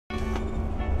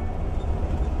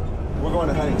we're going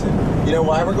to Huntington. You know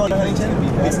why we're going to Huntington?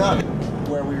 It's not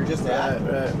where we were just at.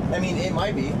 Right. I mean, it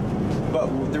might be, but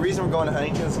the reason we're going to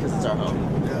Huntington is because it's our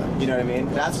home. Yeah. You know what I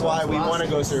mean? That's why we want to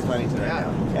go surf Huntington right now.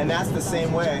 And that's the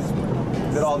same way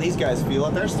that all these guys feel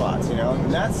at their spots, you know?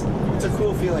 And it's a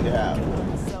cool feeling to have.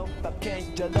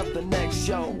 Can't you love the next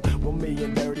show? Well, me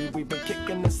and Dirty, we've been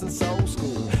kicking this since old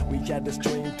school. We had this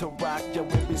dream to rock, yeah,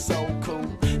 we'd be so cool.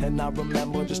 And I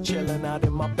remember just chilling out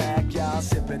in my backyard,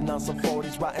 sipping on some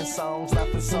 40s, writing songs,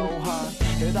 laughing so hard.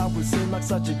 It always seemed like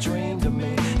such a dream to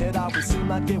me. It always seemed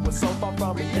like it was so far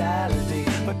from reality.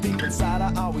 But deep inside,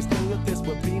 I always knew that this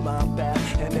would be my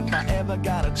path. And if I ever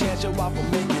got a chance, yo, I will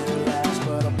make it last.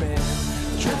 But I've been